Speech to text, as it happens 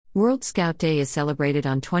World Scout Day is celebrated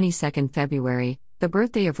on 22nd February, the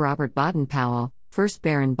birthday of Robert Baden-Powell, 1st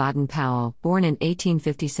Baron Baden-Powell, born in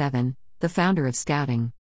 1857, the founder of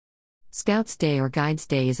Scouting. Scouts Day or Guides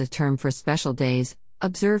Day is a term for special days,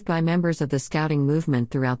 observed by members of the Scouting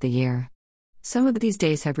movement throughout the year. Some of these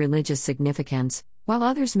days have religious significance, while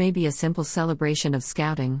others may be a simple celebration of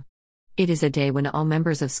Scouting. It is a day when all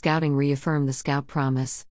members of Scouting reaffirm the Scout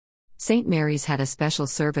promise. St. Mary's had a special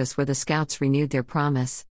service where the Scouts renewed their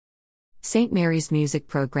promise. St. Mary's music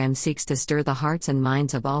program seeks to stir the hearts and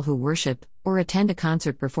minds of all who worship, or attend a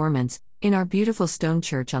concert performance, in our beautiful stone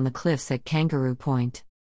church on the cliffs at Kangaroo Point.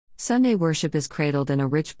 Sunday worship is cradled in a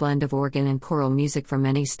rich blend of organ and choral music from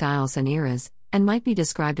many styles and eras, and might be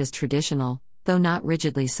described as traditional, though not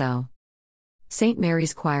rigidly so. St.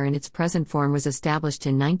 Mary's Choir in its present form was established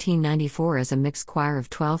in 1994 as a mixed choir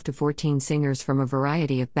of 12 to 14 singers from a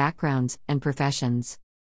variety of backgrounds and professions.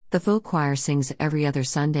 The full choir sings every other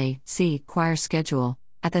Sunday, see choir schedule,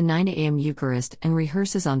 at the 9 a.m. Eucharist and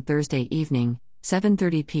rehearses on Thursday evening,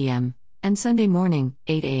 7:30 p.m., and Sunday morning,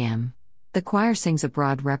 8 a.m. The choir sings a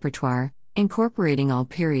broad repertoire, incorporating all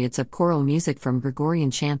periods of choral music from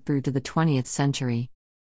Gregorian chant through to the 20th century.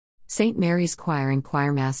 St. Mary's Choir and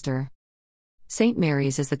Choirmaster. St.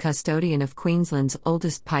 Mary's is the custodian of Queensland's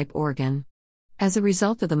oldest pipe organ. As a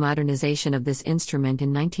result of the modernization of this instrument in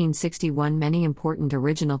 1961, many important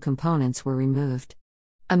original components were removed.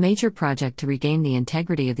 A major project to regain the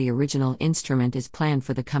integrity of the original instrument is planned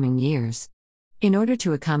for the coming years. In order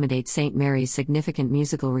to accommodate St. Mary's significant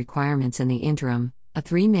musical requirements in the interim, a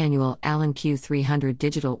 3-manual Allen Q300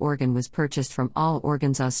 digital organ was purchased from All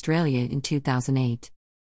Organs Australia in 2008.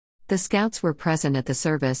 The Scouts were present at the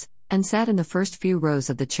service, and sat in the first few rows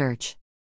of the church.